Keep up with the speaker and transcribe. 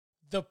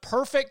The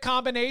perfect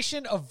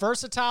combination of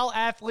versatile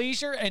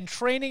athleisure and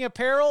training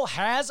apparel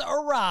has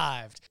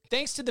arrived.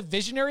 Thanks to the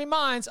visionary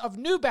minds of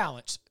New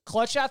Balance,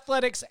 Clutch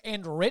Athletics,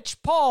 and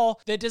Rich Paul,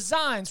 the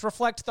designs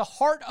reflect the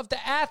heart of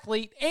the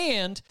athlete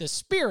and the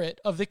spirit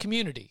of the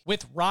community.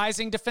 With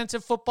rising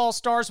defensive football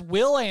stars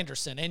Will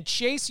Anderson and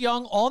Chase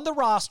Young on the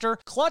roster,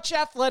 Clutch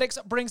Athletics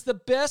brings the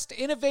best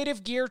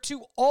innovative gear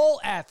to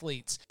all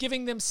athletes,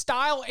 giving them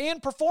style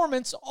and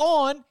performance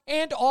on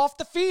and off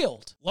the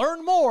field.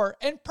 Learn more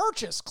and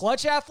purchase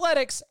Clutch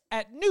Athletics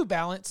at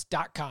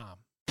newbalance.com.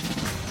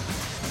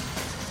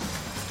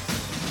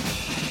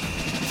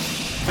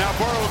 Now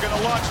Burrow going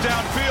to launch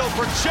downfield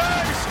for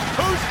Chase.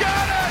 Who's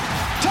got it?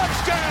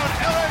 Touchdown,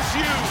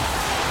 LSU.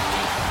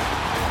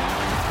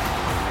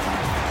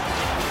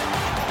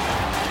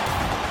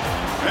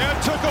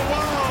 It took a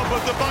while,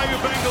 but the Bayou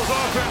Bengals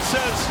offense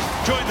says,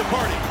 join the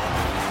party.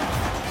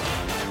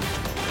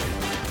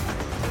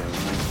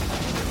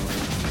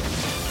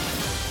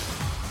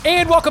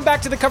 And welcome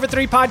back to the Cover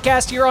 3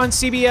 podcast here on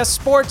CBS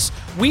Sports.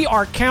 We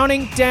are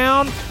counting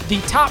down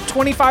the top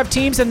 25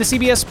 teams in the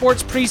CBS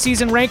Sports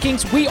preseason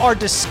rankings. We are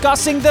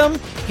discussing them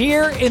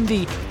here in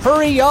the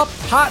Hurry Up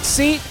Hot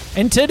Seat.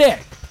 And today,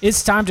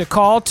 it's time to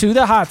call to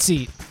the hot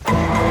seat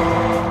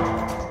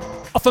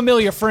a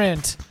familiar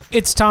friend.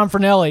 It's Tom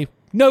Fornelli.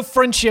 No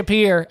friendship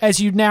here, as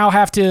you now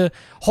have to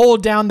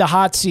hold down the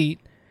hot seat.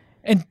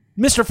 And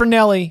Mr.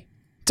 Fornelli,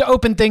 to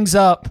open things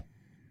up,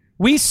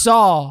 we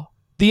saw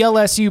the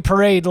LSU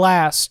parade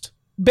last,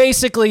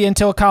 basically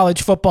until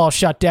college football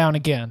shut down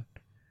again.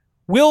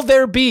 Will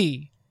there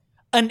be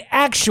an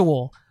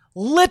actual,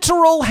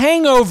 literal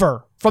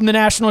hangover from the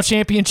national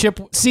championship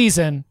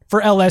season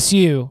for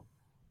LSU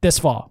this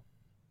fall?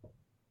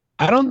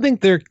 I don't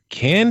think there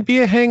can be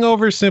a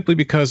hangover simply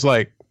because,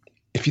 like,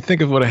 if you think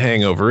of what a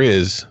hangover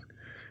is,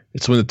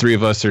 it's when the three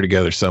of us are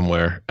together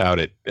somewhere out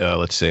at,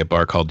 let's say, a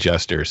bar called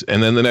Jester's.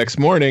 And then the next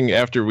morning,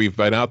 after we've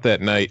been out that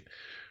night,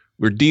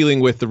 we're dealing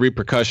with the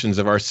repercussions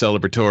of our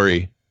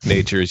celebratory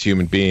nature as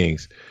human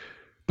beings.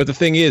 But the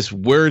thing is,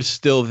 we're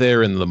still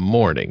there in the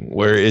morning.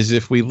 Whereas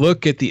if we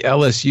look at the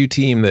LSU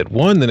team that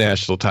won the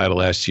national title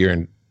last year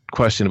and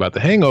question about the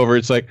hangover,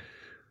 it's like,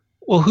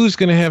 well, who's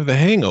going to have the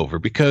hangover?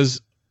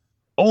 Because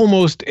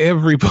almost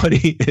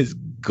everybody is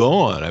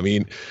gone. I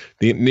mean,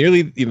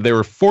 there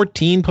were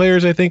 14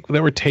 players, I think,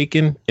 that were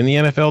taken in the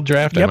NFL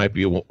draft.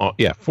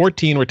 Yep.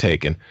 14 were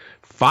taken.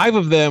 5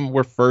 of them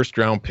were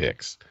first-round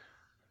picks.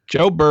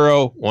 Joe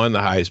Burrow won the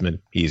Heisman.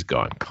 He's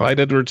gone. Clyde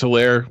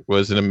Edwards-Helaire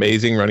was an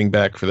amazing running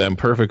back for them.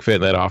 Perfect fit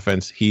in that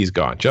offense. He's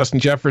gone.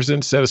 Justin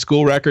Jefferson set a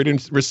school record in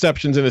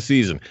receptions in a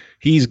season.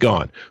 He's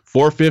gone.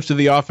 4/5 of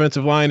the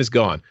offensive line is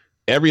gone.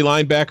 Every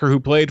linebacker who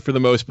played for the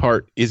most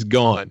part is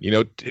gone.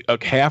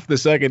 Half the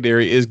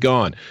secondary is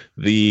gone.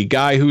 The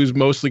guy who's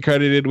mostly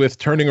credited with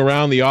turning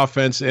around the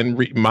offense and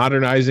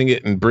modernizing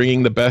it and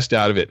bringing the best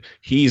out of it,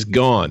 he's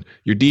gone.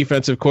 Your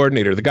defensive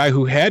coordinator, the guy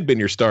who had been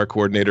your star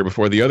coordinator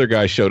before the other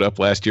guy showed up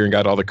last year and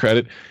got all the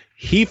credit,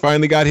 he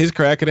finally got his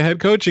crack at a head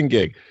coaching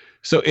gig.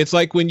 So it's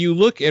like when you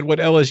look at what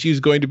LSU is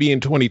going to be in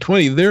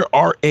 2020, there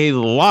are a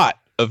lot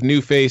of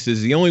new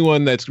faces. The only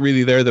one that's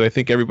really there that I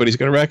think everybody's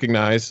going to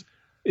recognize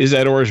is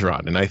Ed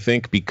Orgeron. And I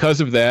think because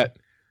of that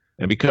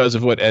and because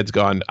of what Ed's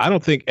gone, I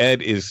don't think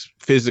Ed is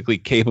physically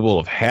capable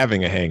of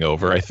having a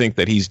hangover. I think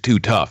that he's too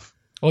tough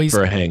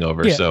for a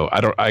hangover. Yeah. So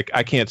I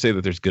can't say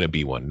that there's going to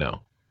be one.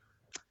 No.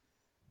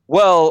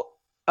 Well,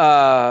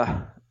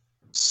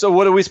 so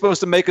what are we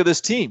supposed to make of this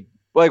team?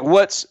 Like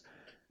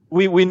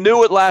we knew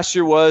what last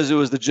year was. It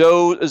was the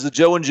Joe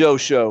and Joe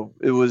show.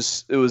 It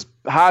was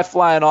high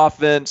flying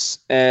offense,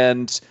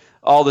 and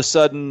all of a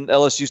sudden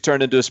LSU's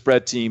turned into a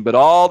spread team, but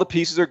all the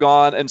pieces are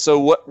gone. And so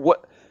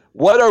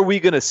what are we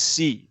going to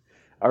see?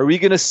 Are we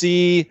going to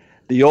see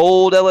the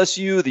old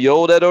LSU, the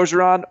old Ed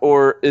Orgeron,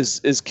 or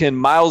can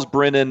Miles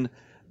Brennan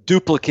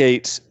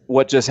duplicate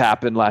what just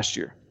happened last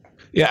year?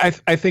 Yeah,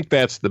 I think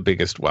that's the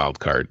biggest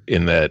wild card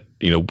in that,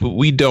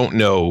 we don't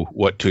know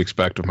what to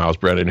expect of Miles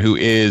Brennan, who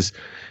is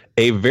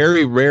a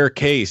very rare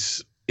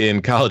case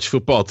in college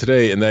football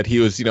today in that he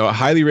was, a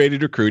highly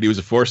rated recruit. He was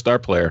a 4-star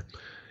player.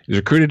 He was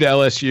recruited to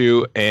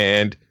LSU,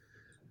 and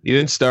he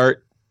didn't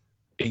start.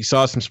 He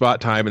saw some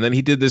spot time, and then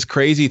he did this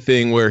crazy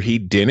thing where he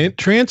didn't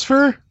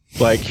transfer.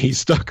 Like, he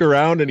stuck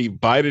around, and he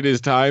bided his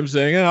time,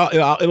 saying,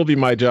 it'll be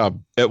my job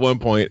at one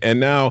point. And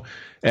now,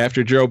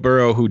 after Joe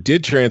Burrow, who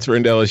did transfer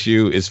into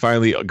LSU, is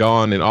finally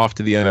gone and off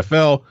to the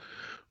NFL,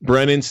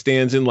 Brennan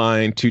stands in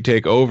line to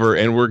take over,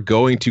 and we're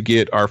going to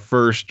get our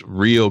first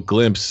real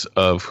glimpse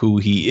of who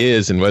he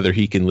is and whether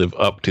he can live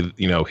up to,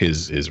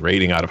 his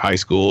rating out of high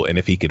school and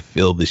if he could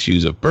fill the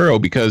shoes of Burrow.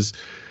 Because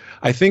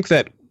I think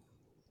that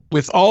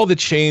with all the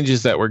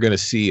changes that we're going to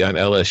see on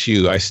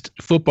LSU,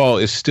 football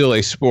is still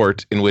a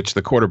sport in which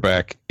the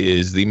quarterback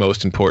is the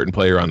most important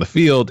player on the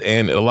field,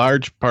 and a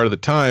large part of the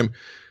time,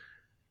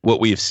 what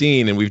we've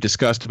seen and we've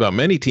discussed about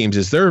many teams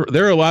is there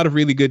are a lot of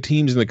really good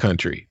teams in the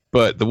country.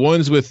 But the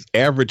ones with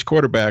average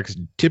quarterbacks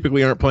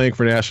typically aren't playing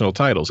for national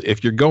titles.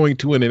 If you're going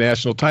to win a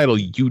national title,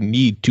 you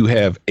need to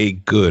have a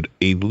good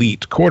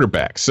elite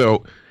quarterback.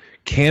 So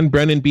Can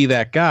Brennan be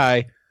that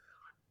guy?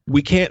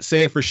 We can't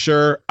say for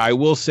sure. I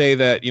will say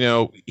that,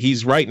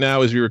 he's right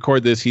now, as we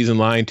record this, he's in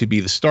line to be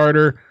the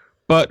starter.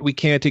 But we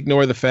can't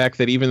ignore the fact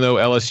that even though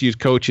LSU's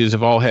coaches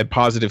have all had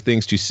positive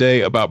things to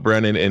say about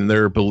Brennan and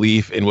their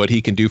belief in what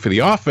he can do for the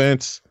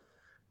offense,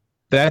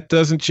 that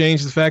doesn't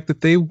change the fact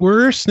that they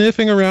were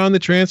sniffing around the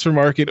transfer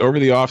market over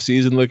the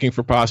offseason looking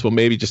for possible,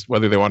 maybe just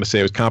whether they want to say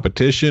it was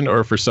competition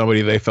or for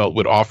somebody they felt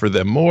would offer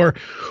them more.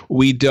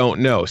 We don't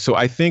know. So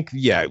I think,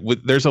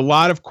 there's a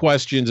lot of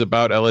questions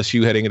about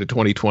LSU heading into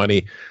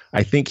 2020.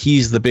 I think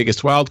he's the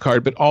biggest wild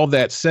card. But all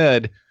that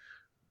said,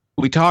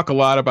 we talk a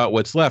lot about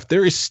what's left.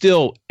 There is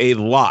still a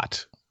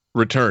lot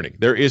returning.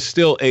 There is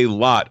still a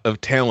lot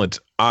of talent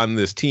on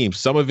this team.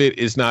 Some of it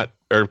is not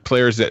are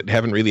players that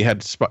haven't really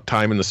had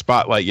time in the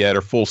spotlight yet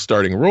or full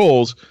starting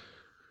roles,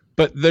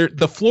 but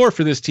the floor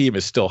for this team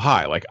is still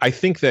high. Like, I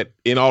think that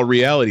in all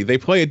reality, they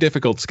play a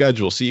difficult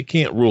schedule, so you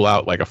can't rule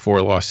out like a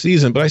 4-loss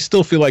season, but I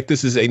still feel like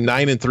this is a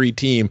 9-3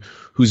 team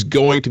who's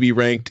going to be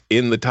ranked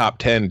in the top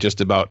 10 just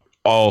about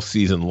all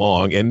season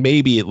long. And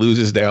maybe it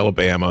loses to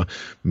Alabama,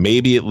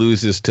 maybe it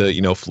loses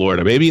to,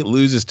 Florida, maybe it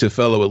loses to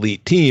fellow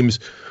elite teams,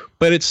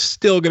 but it's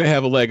still going to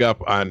have a leg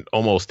up on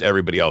almost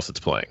everybody else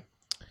that's playing.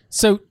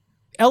 So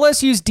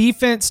LSU's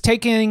defense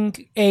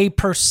taking a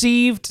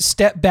perceived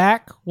step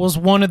back was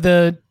one of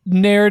the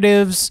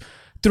narratives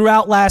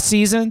throughout last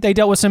season. They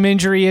dealt with some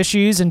injury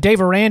issues, and Dave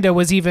Aranda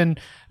was even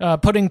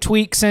putting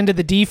tweaks into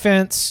the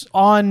defense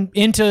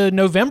into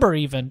November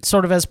even,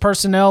 sort of as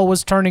personnel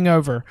was turning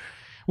over.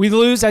 We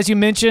lose, as you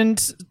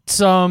mentioned,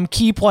 some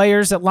key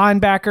players at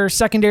linebacker.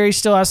 Secondary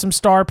still has some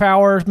star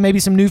power, maybe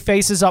some new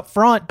faces up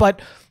front,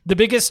 but the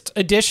biggest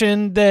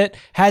addition that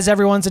has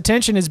everyone's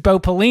attention is Bo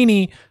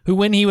Pelini, who,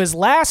 when he was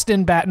last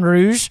in Baton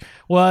Rouge,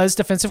 was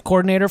defensive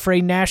coordinator for a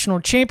national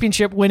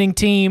championship winning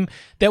team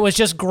that was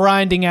just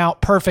grinding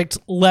out perfect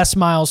Les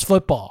Miles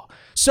football.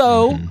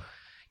 So,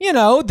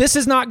 this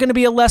is not going to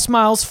be a Les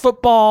Miles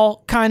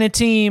football kind of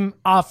team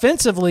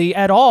offensively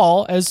at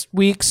all, as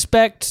we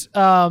expect.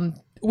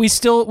 We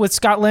still, with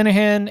Scott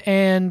Linehan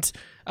and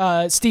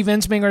Steve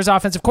Ensminger as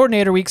offensive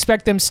coordinator, we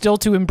expect them still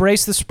to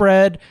embrace the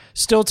spread,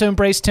 still to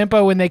embrace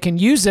tempo when they can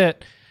use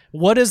it.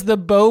 What does the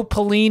Bo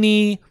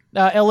Pelini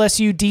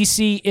LSU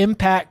DC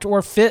impact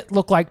or fit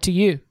look like to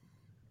you?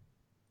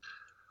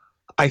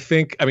 I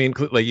think,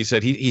 like you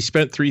said, he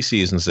spent 3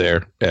 seasons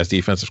there as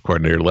defensive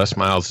coordinator. Les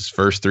Miles, his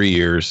first 3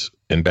 years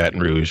in Baton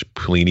Rouge,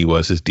 Pelini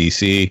was his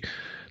DC.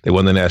 They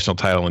won the national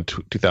title in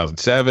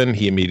 2007.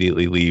 He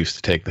immediately leaves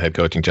to take the head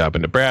coaching job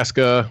in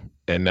Nebraska.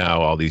 And now,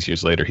 all these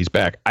years later, he's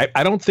back.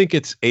 I don't think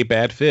it's a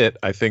bad fit.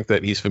 I think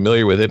that he's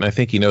familiar with it, and I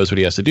think he knows what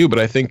he has to do. But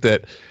I think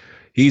that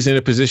he's in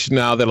a position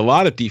now that a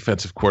lot of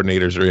defensive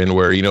coordinators are in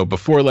where,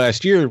 before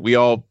last year, we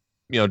all,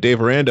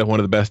 Dave Aranda, one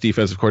of the best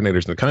defensive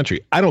coordinators in the country.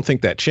 I don't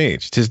think that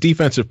changed. His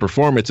defensive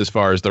performance as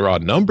far as the raw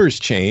numbers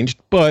changed,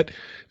 but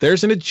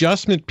there's an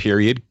adjustment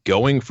period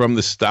going from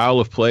the style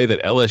of play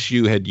that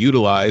LSU had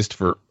utilized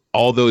for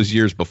all those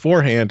years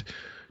beforehand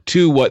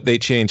to what they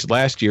changed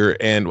last year.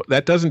 And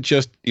that doesn't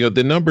just,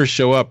 the numbers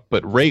show up,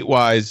 but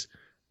rate-wise,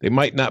 they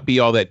might not be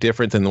all that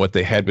different than what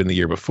they had been the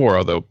year before,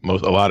 although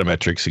a lot of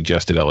metrics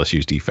suggested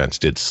LSU's defense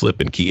did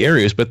slip in key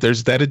areas. But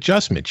there's that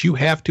adjustment. You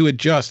have to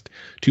adjust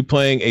to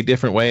playing a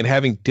different way and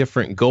having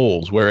different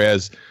goals,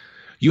 whereas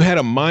you had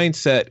a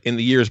mindset in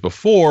the years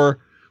before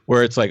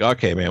where it's like,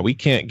 okay, man, we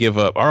can't give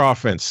up. Our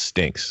offense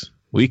stinks.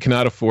 We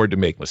cannot afford to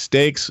make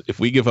mistakes.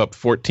 If we give up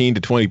 14 to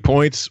 20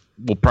 points,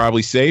 we'll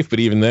probably safe, but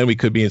even then we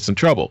could be in some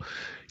trouble.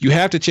 You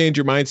have to change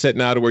your mindset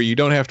now to where you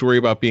don't have to worry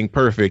about being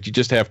perfect. You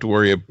just have to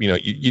worry,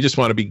 you just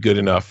want to be good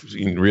enough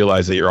and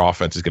realize that your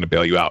offense is going to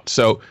bail you out.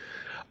 So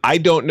I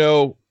don't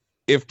know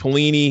if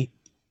Pelini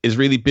has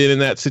really been in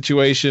that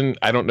situation.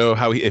 I don't know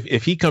how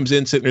if he comes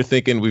in sitting there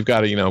thinking we've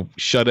got to,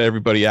 shut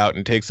everybody out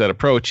and takes that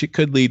approach, it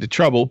could lead to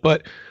trouble.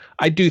 But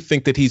I do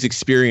think that he's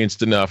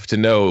experienced enough to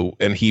know,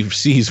 and he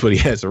sees what he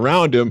has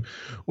around him,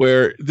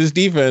 where this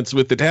defense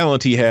with the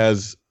talent he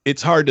has,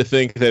 it's hard to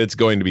think that it's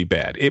going to be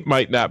bad. It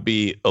might not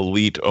be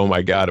elite, oh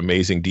my God,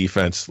 amazing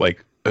defense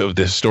like of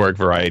the historic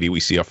variety we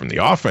see from the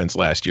offense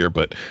last year,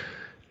 but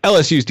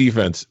LSU's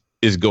defense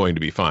is going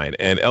to be fine.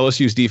 And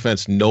LSU's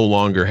defense no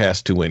longer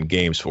has to win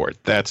games for it.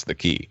 That's the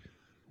key.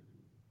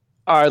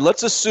 All right,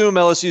 let's assume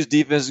LSU's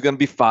defense is going to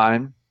be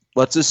fine.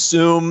 Let's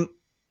assume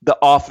the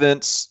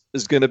offense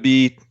is going to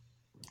be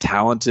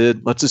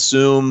talented. Let's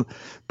assume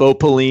Bo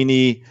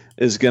Pelini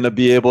is going to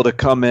be able to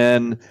come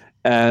in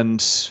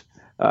and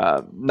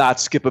not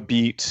skip a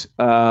beat.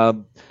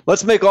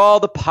 Let's make all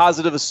the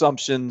positive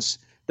assumptions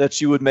that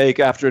you would make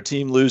after a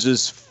team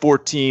loses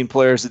 14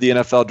 players at the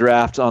NFL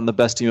draft on the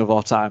best team of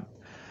all time.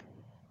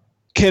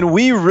 Can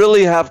we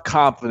really have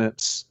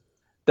confidence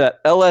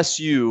that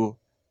LSU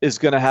is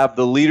going to have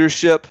the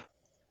leadership,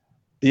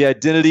 the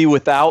identity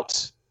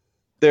without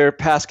their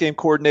pass game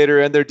coordinator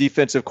and their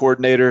defensive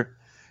coordinator,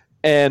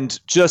 and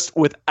just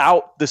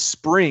without the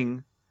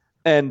spring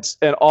and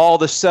all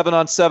the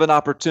 7-on-7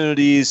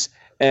 opportunities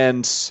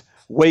and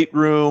weight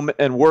room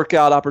and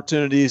workout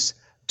opportunities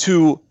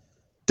to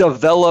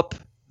develop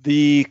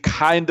the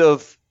kind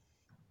of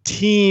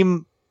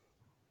team,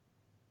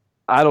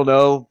 I don't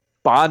know,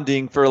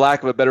 bonding, for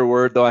lack of a better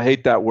word, though I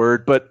hate that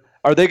word, but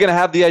are they going to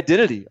have the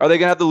identity? Are they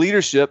going to have the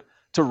leadership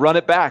to run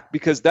it back?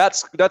 Because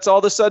that's all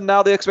of a sudden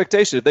now the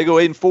expectation. If they go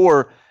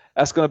 8-4,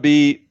 that's going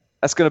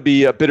to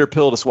be a bitter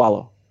pill to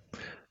swallow.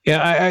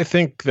 Yeah, I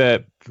think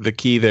that the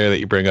key there that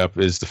you bring up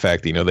is the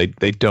fact that,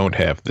 they don't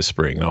have the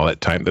spring and all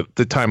that time.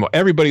 The time,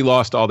 everybody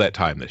lost all that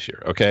time this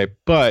year, okay?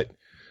 But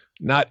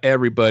not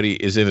everybody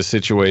is in a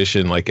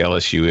situation like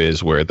LSU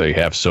is, where they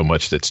have so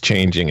much that's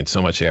changing and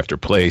so much they have to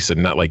replace,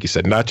 and not, like you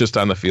said, not just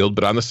on the field,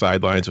 but on the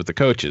sidelines with the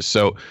coaches.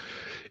 So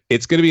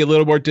it's going to be a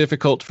little more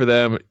difficult for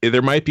them.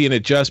 There might be an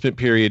adjustment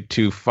period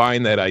to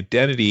find that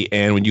identity.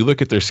 And when you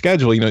look at their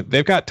schedule,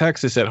 they've got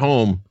Texas at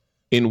home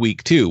in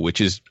week 2, which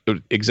is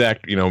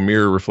exact,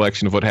 mirror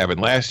reflection of what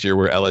happened last year,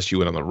 where LSU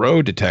went on the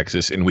road to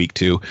Texas in week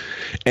 2.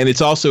 And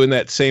it's also in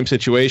that same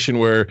situation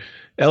where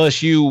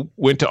LSU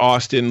went to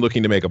Austin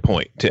looking to make a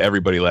point to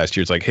everybody last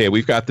year. It's like, hey,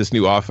 we've got this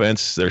new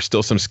offense. There's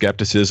still some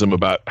skepticism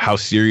about how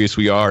serious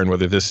we are and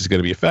whether this is going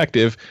to be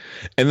effective.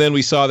 And then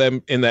we saw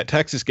them in that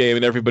Texas game,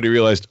 and everybody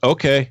realized,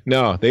 okay,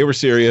 no, they were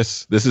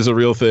serious. This is a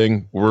real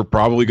thing. We're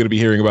probably going to be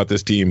hearing about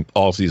this team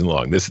all season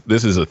long. This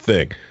is a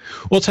thing.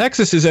 Well,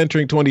 Texas is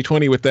entering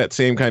 2020 with that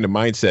same kind of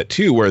mindset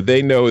too, where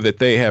they know that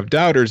they have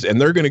doubters, and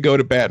they're going to go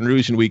to Baton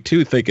Rouge in week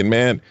 2 thinking,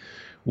 man,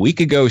 we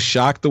could go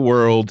shock the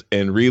world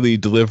and really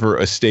deliver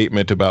a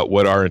statement about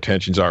what our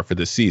intentions are for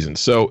this season.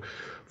 So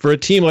for a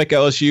team like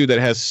LSU that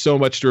has so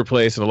much to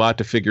replace and a lot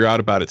to figure out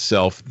about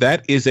itself,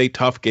 that is a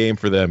tough game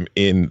for them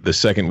in the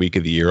second week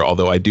of the year,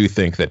 although I do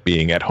think that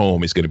being at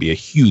home is going to be a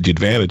huge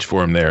advantage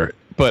for them there.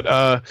 But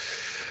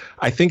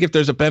I think if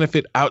there's a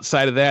benefit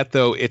outside of that,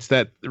 though, it's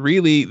that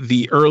really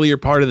the earlier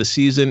part of the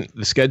season,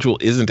 the schedule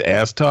isn't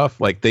as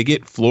tough. Like, they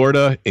get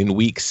Florida in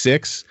week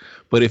 6.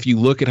 But if you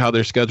look at how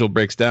their schedule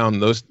breaks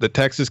down, the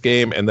Texas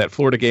game and that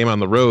Florida game on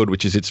the road,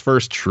 which is its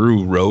first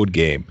true road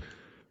game,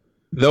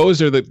 those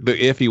are the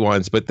iffy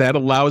ones. But that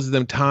allows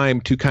them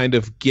time to kind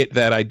of get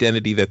that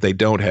identity that they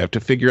don't have, to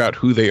figure out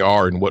who they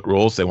are and what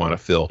roles they want to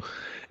fill.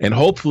 And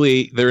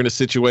hopefully they're in a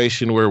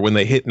situation where when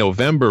they hit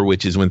November,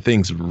 which is when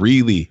things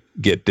really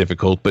get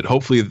difficult, but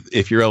hopefully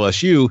if you're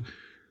LSU,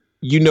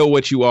 you know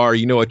what you are,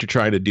 you know what you're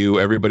trying to do.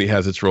 Everybody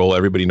has its role.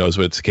 Everybody knows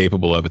what it's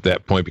capable of at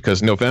that point,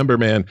 because November,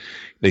 man,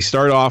 they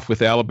start off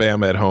with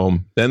Alabama at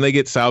home. Then they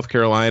get South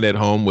Carolina at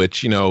home,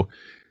 which,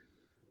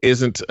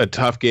 isn't a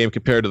tough game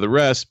compared to the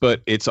rest,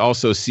 but it's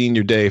also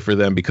senior day for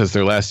them because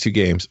their last 2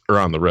 games are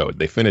on the road.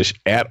 They finish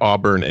at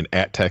Auburn and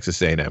at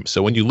Texas A&M.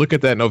 So when you look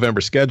at that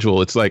November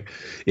schedule, it's like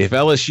if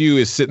LSU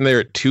is sitting there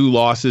at 2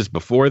 losses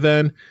before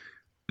then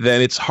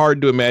it's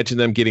hard to imagine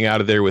them getting out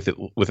of there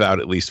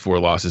without at least 4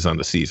 losses on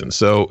the season.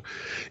 So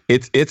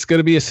it's going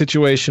to be a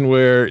situation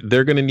where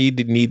they're going to need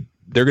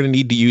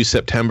to use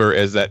September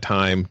as that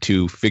time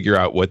to figure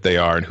out what they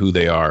are and who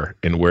they are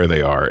and where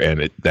they are.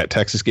 And that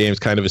Texas game is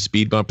kind of a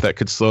speed bump that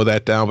could slow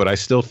that down. But I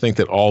still think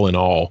that all in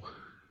all,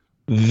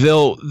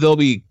 they'll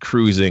be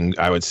cruising,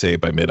 I would say,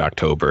 by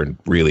mid-October, and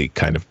really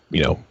kind of,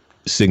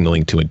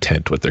 signaling to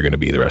intent what they're going to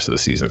be the rest of the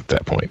season at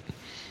that point.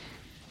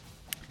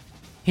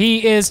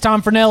 He is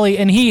Tom Fornelli,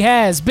 and he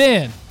has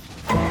been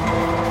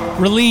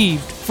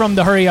relieved from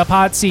the Hurry Up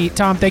Hot Seat.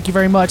 Tom, thank you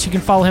very much. You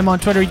can follow him on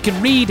Twitter. You can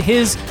read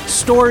his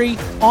story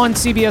on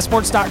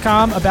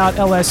CBSSports.com about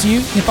LSU.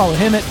 You can follow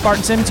him at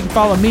Barton Simmons. You can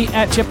follow me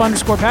at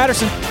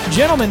Chip_Patterson.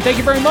 Gentlemen, thank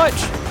you very much.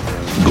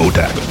 Go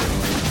Tackle.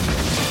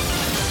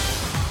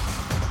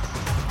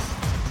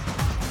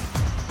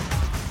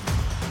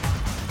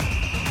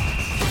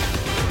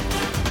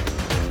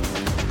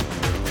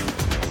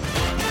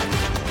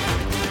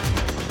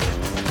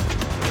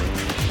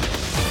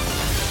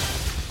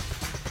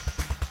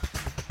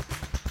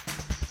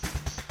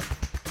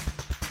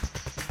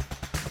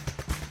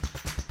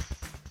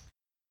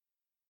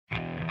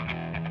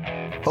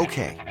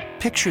 Okay,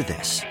 picture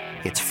this.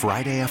 It's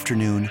Friday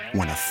afternoon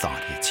when a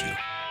thought hits you.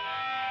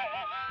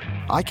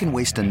 I can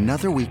waste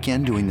another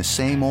weekend doing the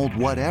same old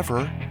whatever,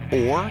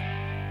 or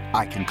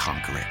I can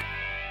conquer it.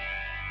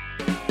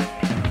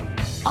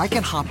 I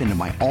can hop into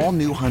my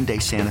all-new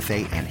Hyundai Santa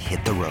Fe and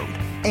hit the road.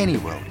 Any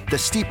road. The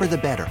steeper, the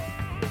better.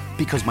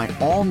 Because my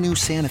all-new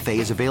Santa Fe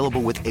is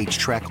available with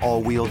H-Track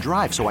all-wheel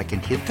drive, so I can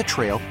hit the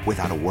trail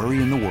without a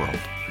worry in the world.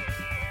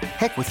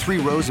 Heck, with 3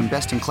 rows and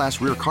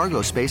best-in-class rear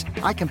cargo space,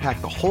 I can pack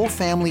the whole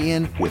family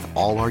in with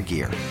all our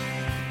gear.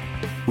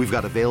 We've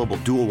got available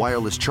dual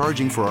wireless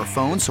charging for our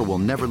phones, so we'll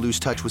never lose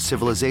touch with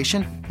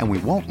civilization, and we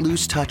won't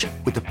lose touch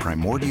with the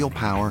primordial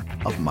power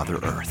of Mother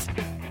Earth.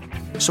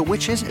 So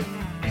which is it?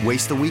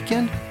 Waste the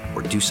weekend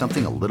or do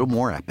something a little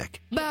more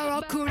epic?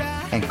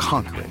 And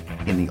conquer it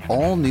in the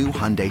all-new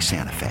Hyundai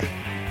Santa Fe.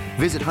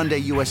 Visit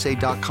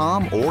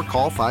HyundaiUSA.com or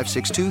call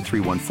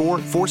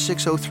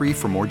 562-314-4603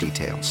 for more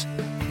details.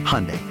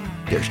 Hyundai.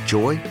 There's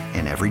joy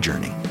in every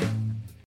journey.